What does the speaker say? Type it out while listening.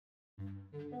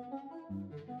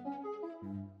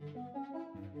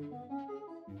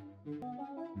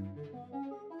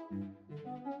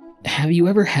Have you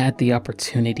ever had the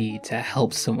opportunity to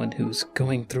help someone who's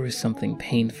going through something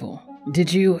painful?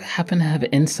 Did you happen to have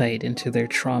insight into their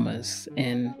traumas,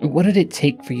 and what did it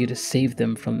take for you to save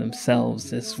them from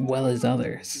themselves as well as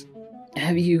others?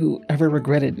 Have you ever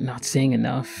regretted not saying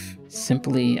enough,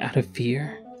 simply out of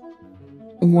fear?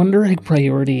 Wonder Egg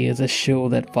Priority is a show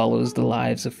that follows the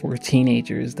lives of 4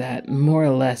 teenagers that more or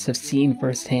less have seen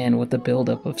firsthand what the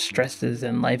buildup of stresses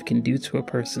in life can do to a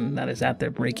person that is at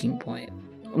their breaking point.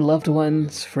 Loved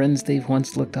ones, friends they've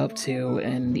once looked up to,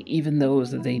 and even those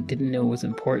that they didn't know was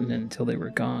important until they were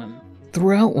gone.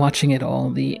 Throughout watching it all,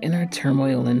 the inner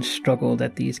turmoil and struggle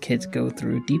that these kids go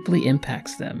through deeply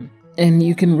impacts them, and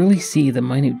you can really see the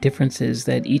minute differences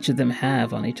that each of them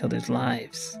have on each other's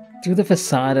lives. Through the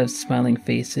facade of smiling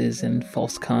faces and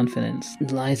false confidence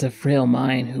lies a frail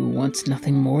mind who wants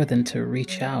nothing more than to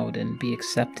reach out and be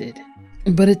accepted.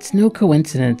 But it's no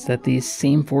coincidence that these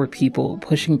same 4 people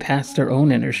pushing past their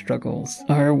own inner struggles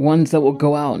are ones that will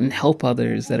go out and help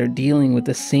others that are dealing with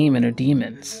the same inner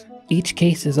demons. Each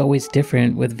case is always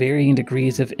different with varying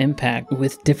degrees of impact,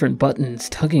 with different buttons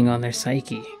tugging on their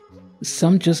psyche.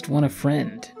 Some just want a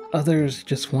friend, others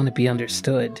just want to be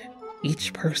understood.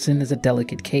 Each person is a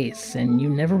delicate case, and you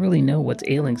never really know what's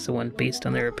ailing someone based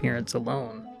on their appearance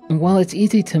alone. While it's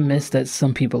easy to miss that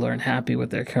some people aren't happy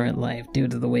with their current life due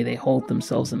to the way they hold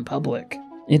themselves in public,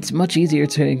 it's much easier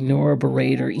to ignore,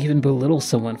 berate, or even belittle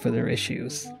someone for their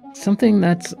issues. Something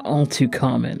that's all too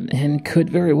common, and could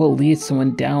very well lead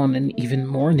someone down an even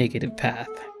more negative path.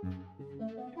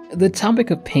 The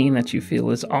topic of pain that you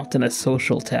feel is often a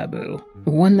social taboo,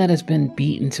 one that has been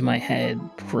beat into my head,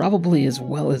 probably as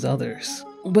well as others.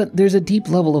 But there's a deep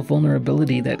level of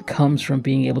vulnerability that comes from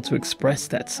being able to express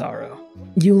that sorrow.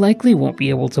 You likely won't be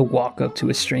able to walk up to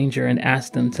a stranger and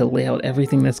ask them to lay out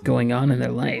everything that's going on in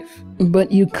their life.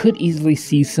 But you could easily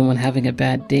see someone having a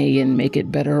bad day and make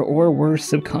it better or worse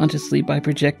subconsciously by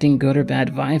projecting good or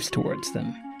bad vibes towards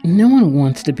them. No one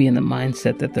wants to be in the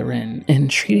mindset that they're in,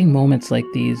 and treating moments like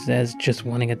these as just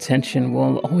wanting attention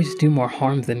will always do more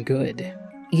harm than good.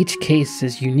 Each case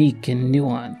is unique and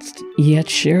nuanced, yet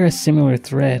share a similar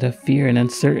thread of fear and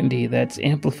uncertainty that's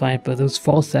amplified by those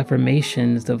false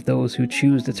affirmations of those who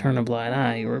choose to turn a blind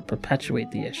eye or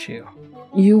perpetuate the issue.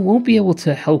 You won't be able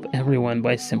to help everyone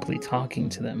by simply talking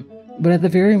to them, but at the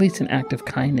very least an act of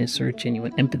kindness or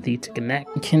genuine empathy to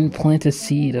connect can plant a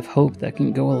seed of hope that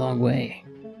can go a long way.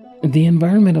 The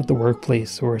environment of the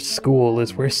workplace or school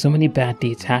is where so many bad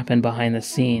deeds happen behind the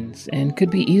scenes, and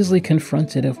could be easily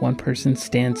confronted if one person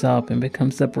stands up and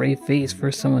becomes the brave face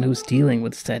for someone who's dealing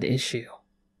with said issue.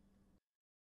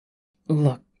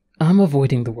 Look, I'm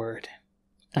avoiding the word.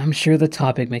 I'm sure the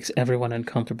topic makes everyone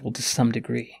uncomfortable to some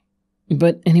degree.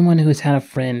 But anyone who has had a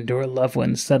friend or a loved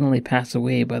one suddenly pass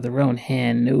away by their own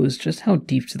hand knows just how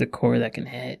deep to the core that can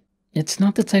hit. It's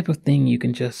not the type of thing you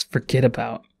can just forget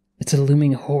about. It's a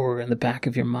looming horror in the back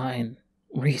of your mind,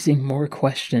 raising more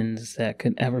questions that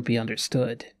could ever be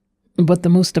understood. But the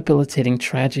most debilitating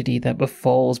tragedy that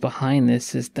befalls behind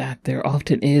this is that there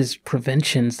often is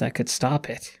preventions that could stop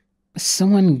it.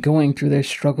 Someone going through their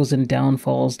struggles and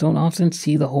downfalls don't often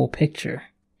see the whole picture.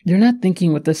 They're not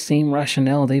thinking with the same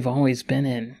rationale they've always been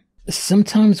in.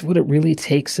 Sometimes what it really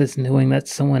takes is knowing that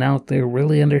someone out there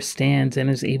really understands and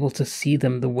is able to see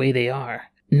them the way they are.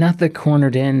 Not the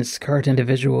cornered-in, scarred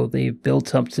individual they've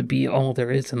built up to be all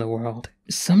there is in the world.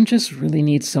 Some just really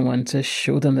need someone to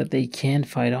show them that they can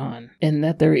fight on, and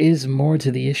that there is more to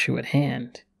the issue at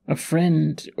hand. A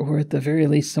friend, or at the very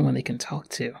least someone they can talk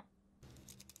to.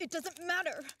 It doesn't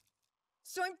matter.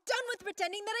 So I'm done with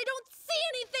pretending that I don't see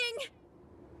anything!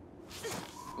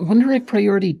 Wonder Egg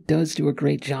Priority does do a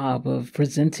great job of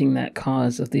presenting that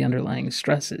cause of the underlying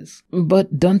stresses,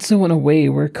 but done so in a way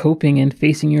where coping and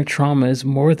facing your trauma is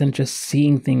more than just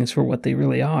seeing things for what they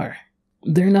really are.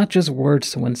 They're not just words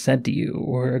someone said to you,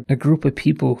 or a group of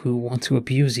people who want to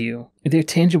abuse you. They're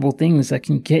tangible things that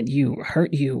can get you,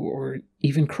 hurt you, or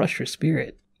even crush your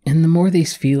spirit. And the more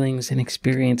these feelings and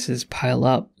experiences pile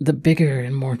up, the bigger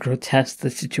and more grotesque the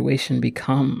situation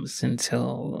becomes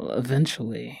until,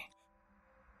 eventually...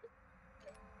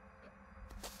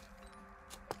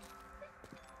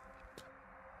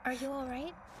 Are you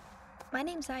alright? My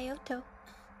name's Ayoto.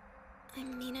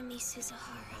 I'm Minami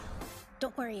Suzuhara.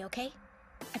 Don't worry, okay?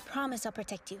 I promise I'll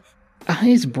protect you.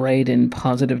 Ai's bright and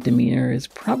positive demeanor is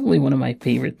probably one of my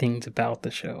favorite things about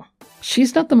the show.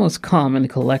 She's not the most calm and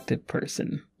collected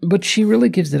person, but she really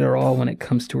gives it her all when it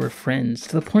comes to her friends,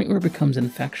 to the point where it becomes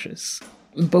infectious.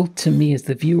 Both to me as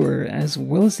the viewer, as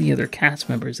well as the other cast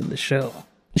members in the show.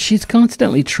 She's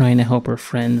constantly trying to help her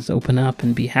friends open up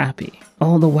and be happy,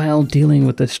 all the while dealing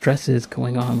with the stresses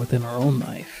going on within her own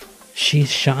life. She's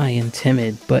shy and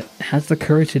timid, but has the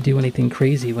courage to do anything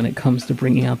crazy when it comes to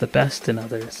bringing out the best in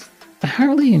others. I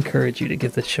highly encourage you to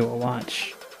give the show a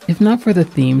watch. If not for the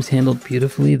themes handled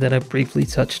beautifully that I briefly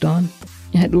touched on,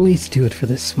 at least do it for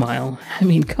the smile. I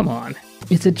mean, come on.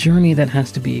 It's a journey that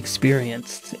has to be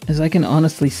experienced, as I can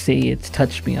honestly say it's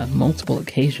touched me on multiple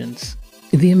occasions.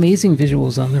 The amazing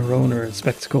visuals on their own are a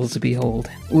spectacle to behold,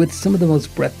 with some of the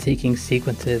most breathtaking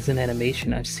sequences in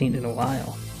animation I've seen in a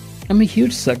while. I'm a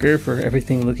huge sucker for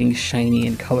everything looking shiny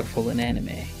and colorful in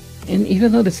anime, and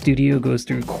even though the studio goes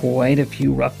through quite a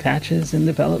few rough patches in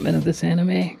development of this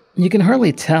anime, you can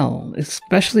hardly tell,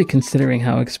 especially considering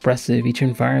how expressive each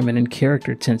environment and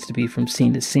character tends to be from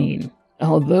scene to scene.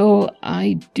 Although,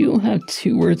 I do have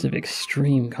 2 words of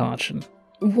extreme caution.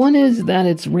 One is that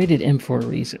it's rated M for a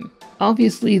reason.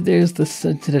 Obviously, there's the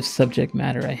sensitive subject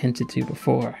matter I hinted to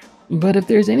before. But if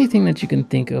there's anything that you can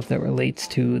think of that relates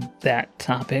to that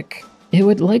topic, it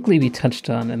would likely be touched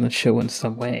on in the show in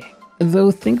some way.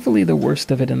 Though thankfully the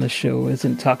worst of it in the show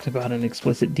isn't talked about in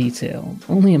explicit detail,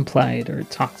 only implied or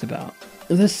talked about.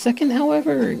 The second,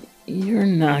 however, you're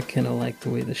not gonna like the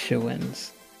way the show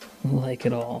ends. Like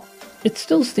at all. It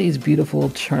still stays beautiful,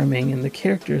 charming, and the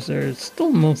characters are still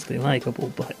mostly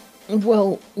likable, but,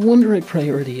 well, Wonder Egg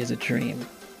Priority is a dream.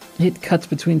 It cuts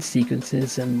between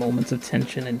sequences and moments of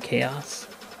tension and chaos.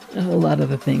 A lot of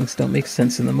the things don't make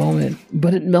sense in the moment,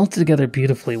 but it melts together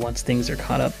beautifully once things are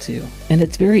caught up to, and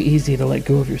it's very easy to let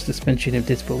go of your suspension of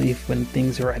disbelief when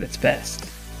things are at its best.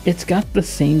 It's got the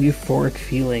same euphoric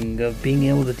feeling of being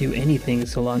able to do anything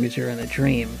so long as you're in a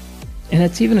dream, and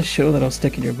it's even a show that'll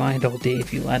stick in your mind all day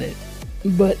if you let it.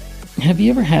 But have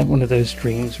you ever had one of those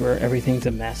dreams where everything's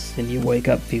a mess and you wake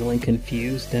up feeling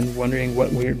confused and wondering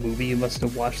what weird movie you must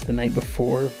have watched the night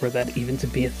before for that even to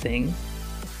be a thing?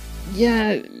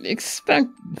 Yeah, expect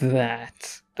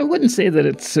that. I wouldn't say that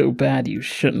it's so bad you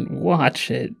shouldn't watch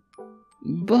it,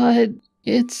 but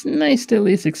it's nice to at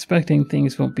least expecting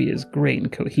things won't be as great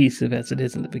and cohesive as it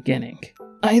is in the beginning.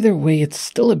 Either way, it's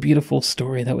still a beautiful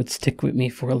story that would stick with me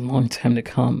for a long time to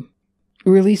come.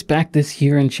 Released back this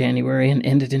year in January and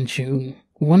ended in June,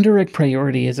 Wonder Egg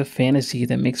Priority is a fantasy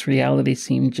that makes reality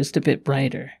seem just a bit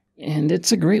brighter, and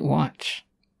it's a great watch.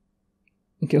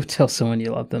 Go tell someone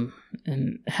you love them,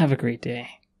 and have a great day.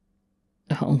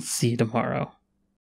 I'll see you tomorrow.